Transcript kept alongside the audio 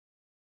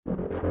Hi,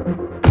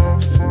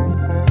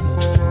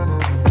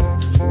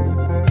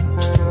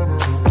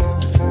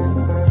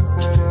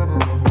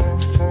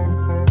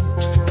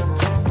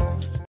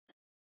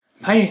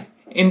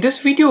 in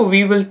this video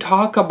we will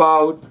talk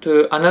about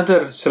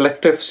another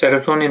selective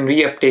serotonin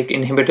reuptake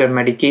inhibitor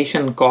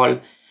medication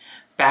called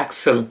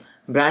Paxil.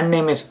 Brand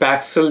name is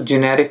Paxil,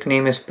 generic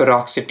name is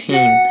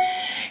Paroxetine.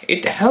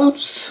 It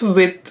helps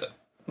with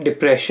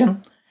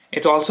depression.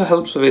 It also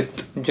helps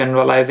with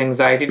generalized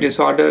anxiety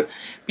disorder.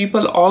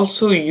 People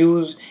also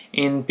use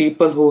in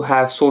people who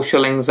have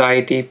social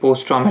anxiety,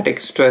 post-traumatic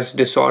stress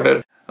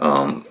disorder.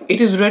 It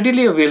is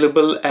readily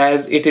available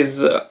as it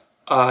is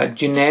a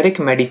generic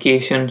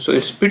medication, so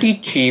it's pretty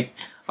cheap.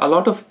 A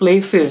lot of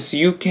places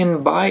you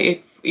can buy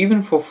it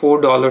even for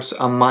 $4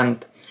 a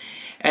month,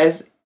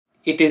 as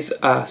it is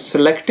a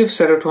selective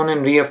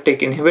serotonin reuptake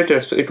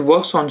inhibitor, so it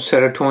works on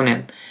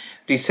serotonin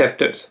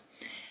receptors.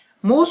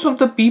 Most of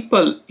the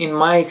people, in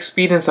my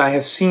experience, I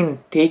have seen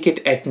take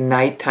it at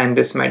night time,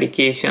 this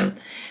medication.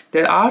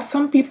 There are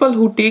some people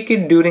who take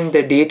it during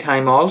the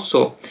daytime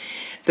also.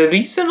 The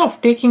reason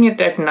of taking it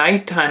at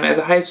night time, as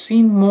I have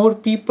seen more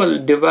people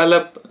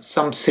develop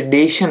some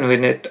sedation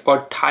with it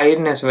or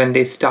tiredness when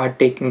they start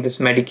taking this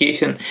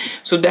medication.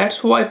 So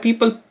that's why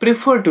people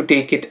prefer to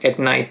take it at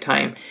night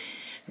time.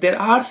 There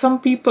are some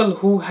people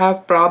who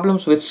have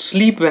problems with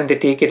sleep when they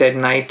take it at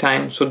night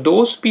time, so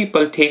those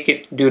people take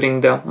it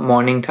during the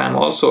morning time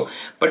also.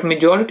 But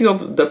majority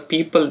of the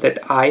people that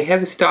I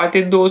have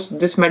started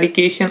this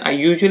medication, I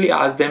usually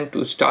ask them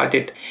to start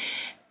it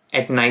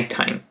at night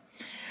time.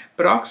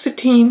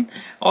 Paroxetine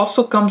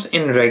also comes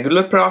in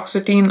regular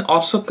paroxetine,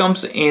 also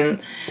comes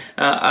in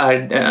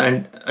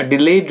a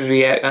delayed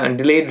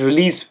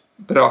release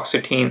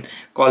paroxetine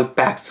called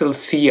Paxil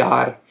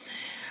CR.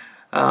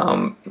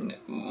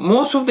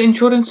 Most of the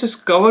insurances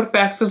cover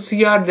Paxil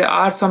CR. There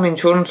are some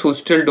insurance who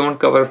still don't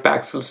cover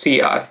Paxil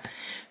CR.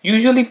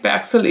 Usually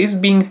Paxil is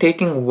being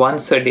taken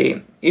once a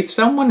day. If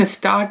someone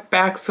start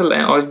Paxil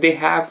or they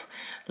have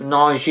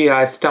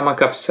nausea,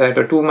 stomach upset,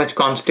 or too much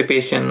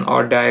constipation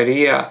or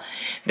diarrhea,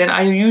 then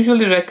I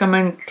usually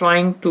recommend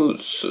trying to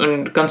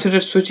consider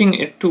switching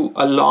it to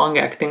a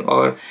long-acting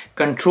or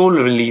control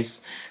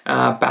release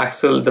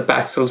Paxil, the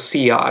Paxil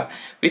CR,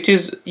 which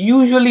is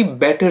usually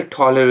better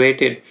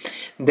tolerated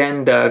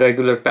than the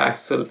regular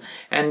Paxil,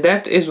 and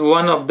that is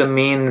one of the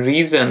main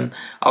reason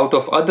out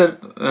of other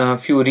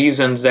few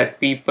reasons that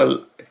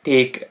people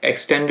take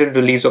extended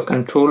release or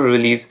control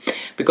release,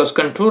 because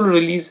control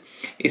release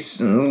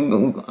is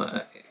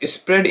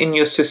spread in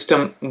your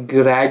system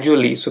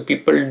gradually, so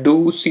people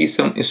do see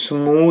some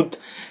smooth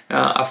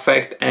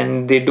effect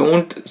and they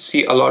don't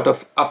see a lot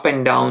of up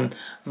and down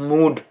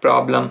mood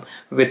problem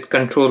with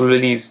control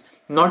release.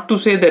 Not to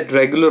say that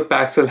regular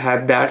Paxil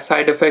have that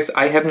side effects,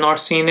 I have not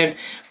seen it,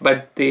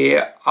 but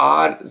there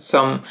are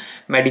some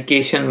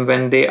medication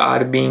when they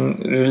are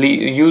being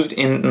used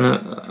in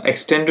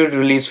extended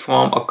release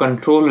form or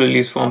control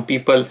release form,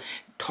 people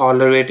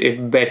tolerate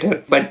it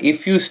better. But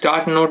if you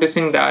start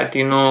noticing that,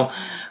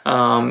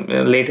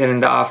 later in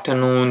the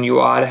afternoon you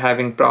are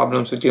having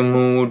problems with your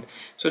mood,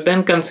 so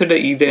then consider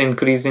either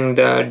increasing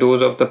the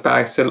dose of the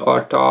Paxil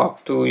or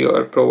talk to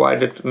your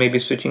provider, maybe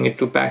switching it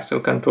to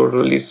Paxil control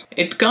release.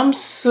 It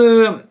comes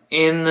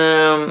in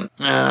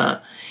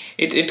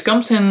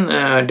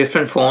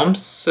different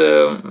forms.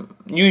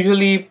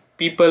 Usually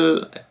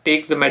people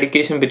take the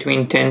medication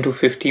between 10 to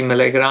 50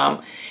 milligram.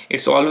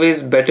 It's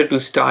always better to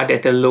start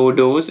at a low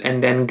dose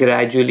and then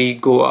gradually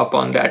go up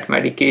on that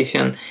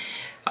medication.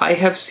 I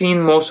have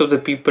seen most of the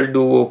people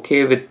do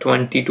okay with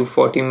 20 to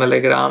 40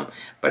 milligram,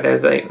 but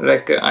as I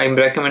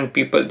recommend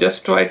people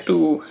just try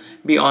to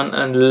be on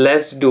a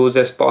less dose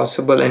as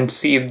possible and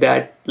see if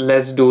that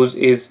less dose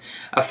is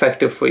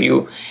effective for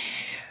you.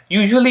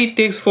 Usually it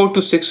takes 4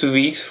 to 6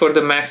 weeks for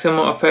the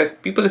maximum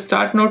effect. People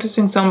start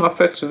noticing some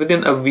effects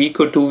within a week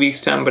or 2 weeks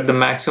time, but the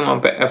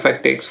maximum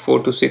effect takes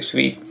 4 to 6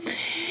 weeks.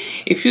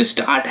 If you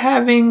start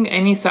having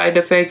any side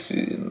effects,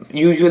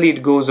 usually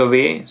it goes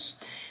away.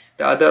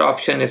 The other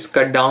option is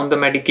cut down the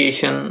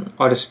medication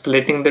or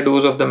splitting the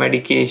dose of the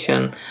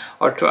medication,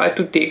 or try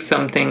to take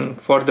something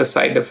for the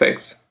side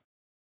effects.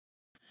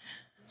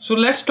 So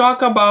let's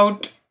talk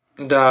about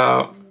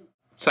the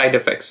side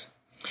effects.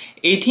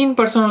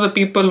 18% of the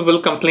people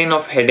will complain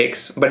of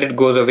headaches, but it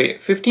goes away.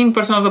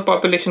 15% of the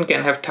population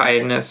can have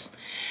tiredness.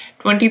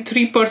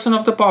 23%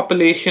 of the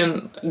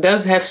population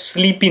does have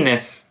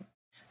sleepiness,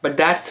 but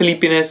that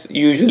sleepiness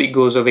usually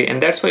goes away,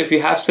 and that's why if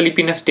you have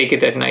sleepiness, take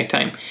it at night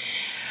time.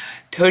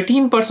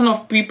 13%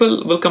 of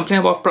people will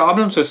complain about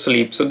problems with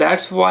sleep, so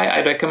that's why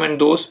I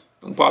recommend those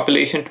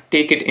population to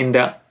take it in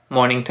the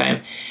morning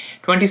time.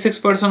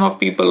 26% of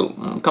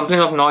people complain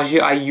of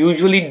nausea. I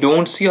usually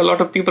don't see a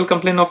lot of people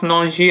complain of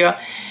nausea,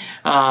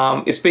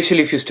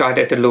 especially if you start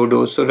at a low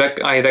dose. So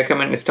I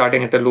recommend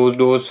starting at a low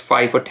dose,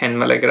 5 or 10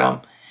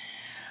 milligram.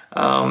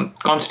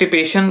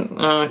 Constipation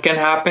can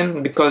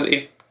happen because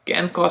it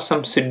can cause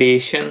some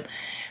sedation.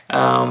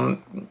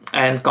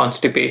 and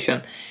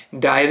constipation.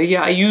 Diarrhea,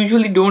 I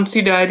usually don't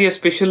see diarrhea,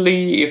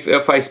 especially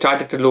if I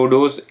start at a low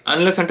dose.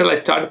 Unless until I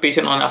start a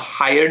patient on a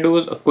higher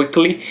dose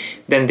quickly,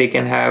 then they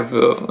can have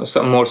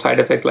some more side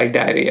effects like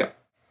diarrhea.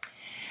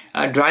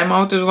 Dry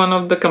mouth is one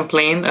of the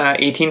complaint.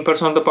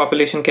 18% of the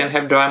population can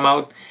have dry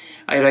mouth.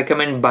 I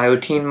recommend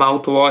biotin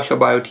mouthwash or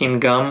biotin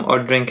gum or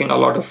drinking a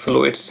lot of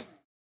fluids.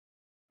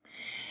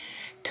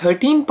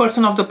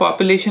 13% of the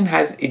population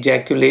has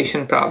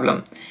ejaculation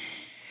problem.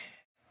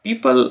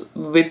 People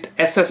with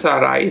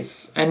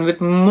SSRIs and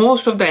with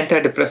most of the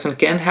antidepressant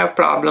can have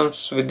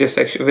problems with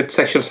with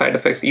sexual side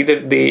effects. Either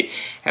they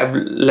have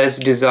less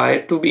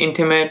desire to be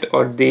intimate,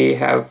 or they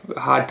have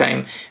hard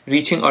time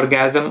reaching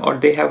orgasm, or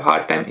they have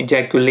hard time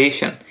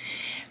ejaculation.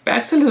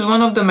 Paxil is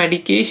one of the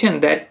medication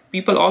that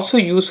people also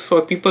use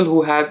for people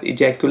who have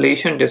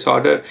ejaculation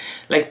disorder,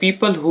 like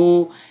people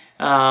who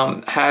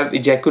have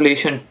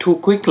ejaculation too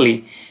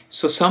quickly.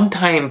 So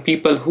sometimes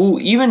people who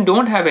even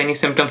don't have any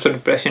symptoms of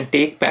depression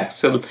take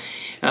Paxil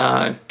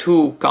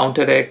to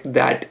counteract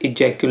that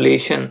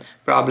ejaculation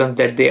problem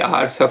that they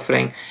are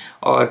suffering,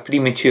 or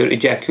premature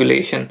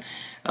ejaculation.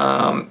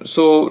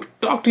 So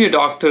talk to your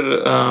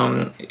doctor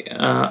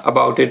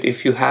about it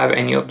if you have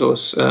any of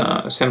those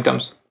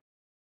symptoms.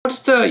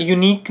 What's the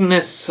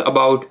uniqueness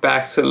about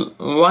Paxil?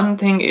 One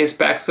thing is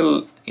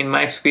Paxil, in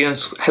my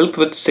experience, help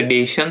with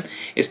sedation,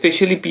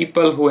 especially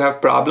people who have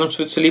problems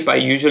with sleep. I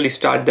usually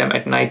start them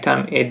at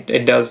nighttime.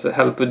 It does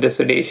help with the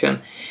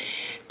sedation.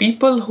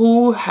 People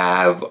who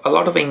have a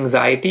lot of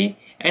anxiety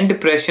and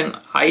depression,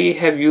 I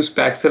have used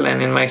Paxil,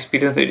 and in my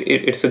experience,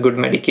 it's a good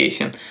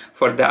medication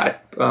for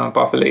that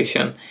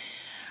population.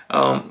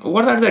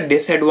 What are the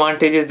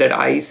disadvantages that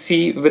I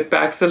see with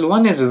Paxil?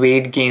 One is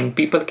weight gain.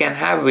 People can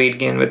have weight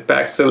gain with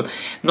Paxil.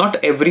 Not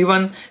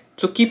everyone.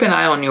 So keep an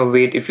eye on your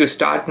weight. If you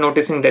start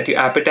noticing that your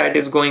appetite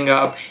is going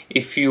up,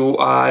 if you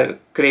are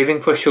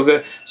craving for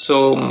sugar,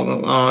 so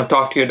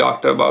talk to your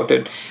doctor about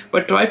it.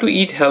 But try to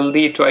eat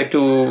healthy, try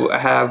to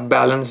have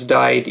balanced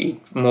diet, eat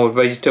more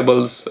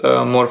vegetables,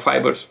 more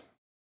fibers.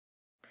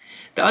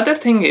 The other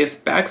thing is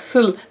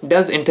Paxil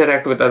does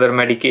interact with other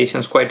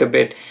medications quite a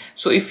bit.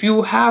 So if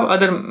you have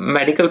other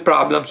medical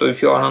problems, or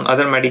if you are on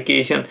other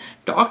medication,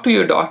 talk to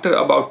your doctor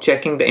about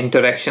checking the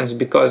interactions,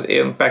 because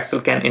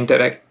Paxil can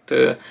interact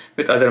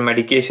with other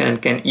medication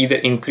and can either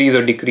increase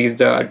or decrease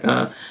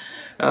the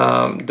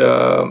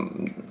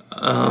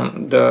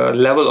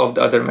level of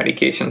the other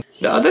medication.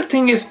 The other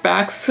thing is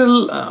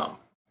Paxil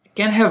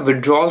can have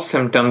withdrawal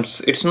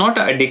symptoms. It's not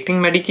an addicting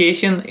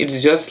medication,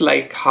 it's just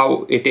like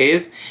how it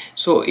is.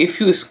 So if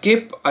you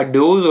skip a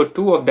dose or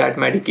two of that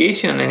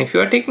medication, and if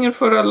you are taking it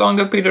for a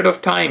longer period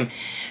of time,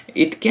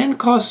 it can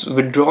cause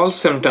withdrawal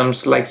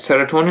symptoms, like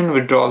serotonin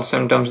withdrawal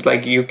symptoms,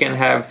 like you can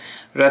have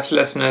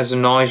restlessness,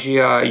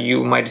 nausea,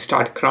 you might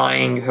start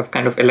crying, you have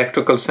kind of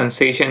electrical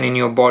sensation in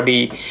your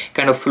body,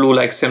 kind of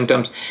flu-like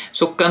symptoms.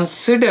 So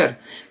consider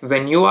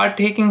when you are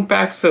taking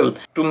Paxil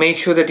to make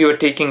sure that you are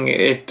taking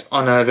it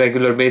on a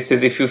regular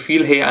basis. If you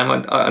feel, hey,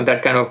 I'm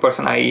that kind of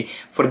person, I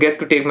forget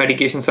to take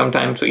medication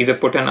sometimes, so either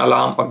put an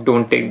alarm or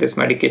don't take this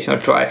medication, or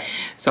try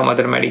some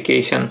other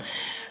medication.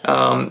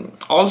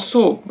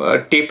 Also,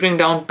 tapering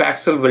down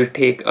Paxil will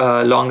take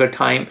a longer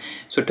time,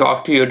 so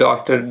talk to your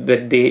doctor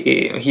that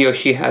he or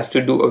she has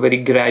to do a very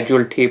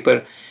gradual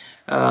taper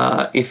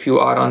if you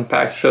are on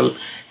Paxil.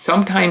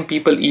 Sometimes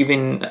people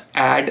even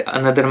add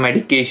another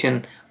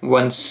medication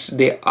once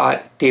they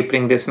are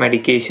tapering this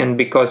medication,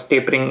 because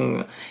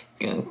tapering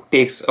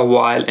takes a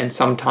while, and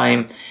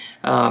sometimes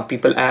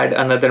people add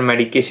another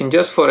medication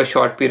just for a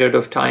short period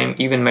of time,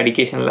 even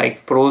medication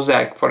like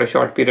Prozac for a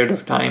short period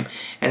of time,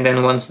 and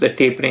then once the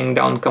tapering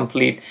down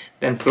complete,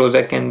 then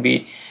Prozac can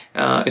be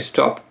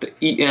stopped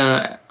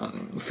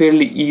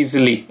fairly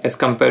easily as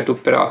compared to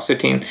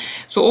Paroxetine.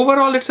 So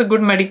overall it's a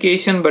good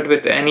medication, but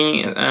with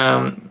any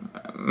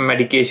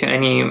medication,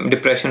 any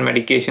depression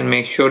medication,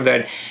 make sure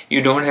that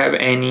you don't have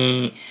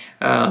any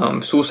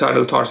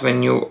suicidal thoughts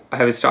when you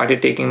have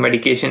started taking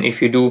medication.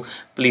 If you do,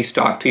 please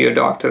talk to your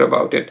doctor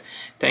about it.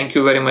 Thank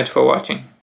you very much for watching.